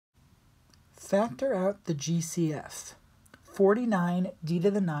Factor out the GCF. 49d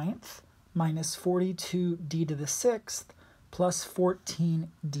to the 9th minus 42d to the 6th plus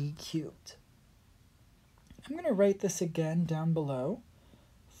 14d cubed. I'm going to write this again down below.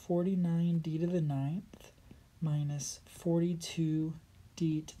 49d to the 9th minus 42d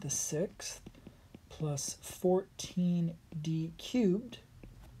to the 6th plus 14d cubed.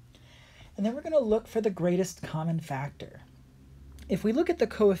 And then we're going to look for the greatest common factor. If we look at the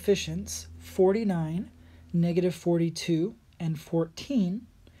coefficients, 49, negative 42, and 14,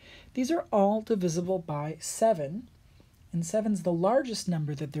 these are all divisible by 7, and 7 is the largest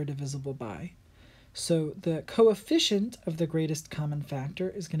number that they're divisible by. So the coefficient of the greatest common factor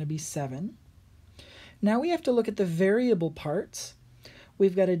is going to be 7. Now we have to look at the variable parts.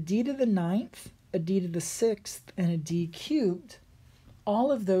 We've got a d to the 9th, a d to the 6th, and a d cubed.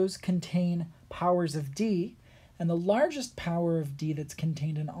 All of those contain powers of d, and the largest power of d that's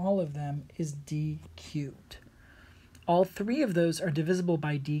contained in all of them is d cubed. All three of those are divisible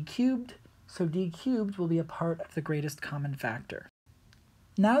by d cubed, so d cubed will be a part of the greatest common factor.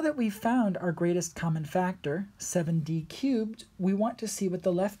 Now that we've found our greatest common factor, 7d cubed, we want to see what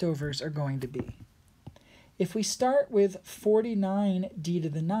the leftovers are going to be. If we start with 49d to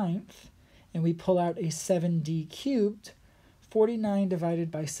the 9th, and we pull out a 7d cubed, 49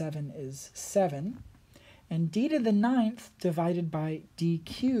 divided by 7 is 7, and d to the 9th divided by d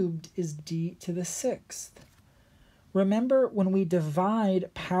cubed is d to the 6th. Remember, when we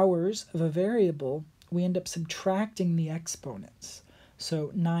divide powers of a variable, we end up subtracting the exponents.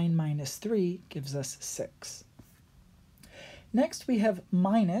 So 9 minus 3 gives us 6. Next we have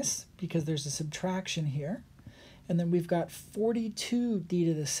minus, because there's a subtraction here, and then we've got 42d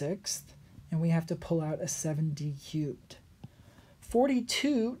to the 6th, and we have to pull out a 7d cubed.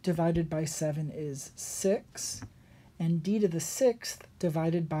 42 divided by 7 is 6, and d to the 6th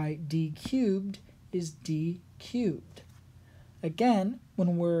divided by d cubed is d cubed. Again,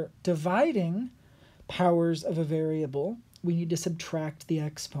 when we're dividing powers of a variable, we need to subtract the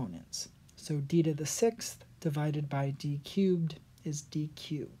exponents. So d to the 6th divided by d cubed is d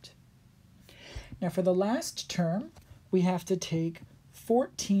cubed. Now for the last term, we have to take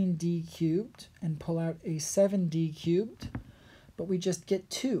 14d cubed and pull out a 7d cubed, but we just get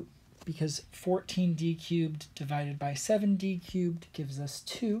 2 because 14d cubed divided by 7d cubed gives us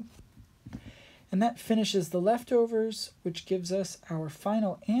 2. And that finishes the leftovers, which gives us our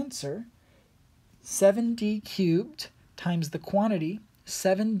final answer, 7d cubed times the quantity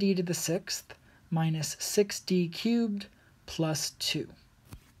 7d to the 6th minus 6d cubed plus 2.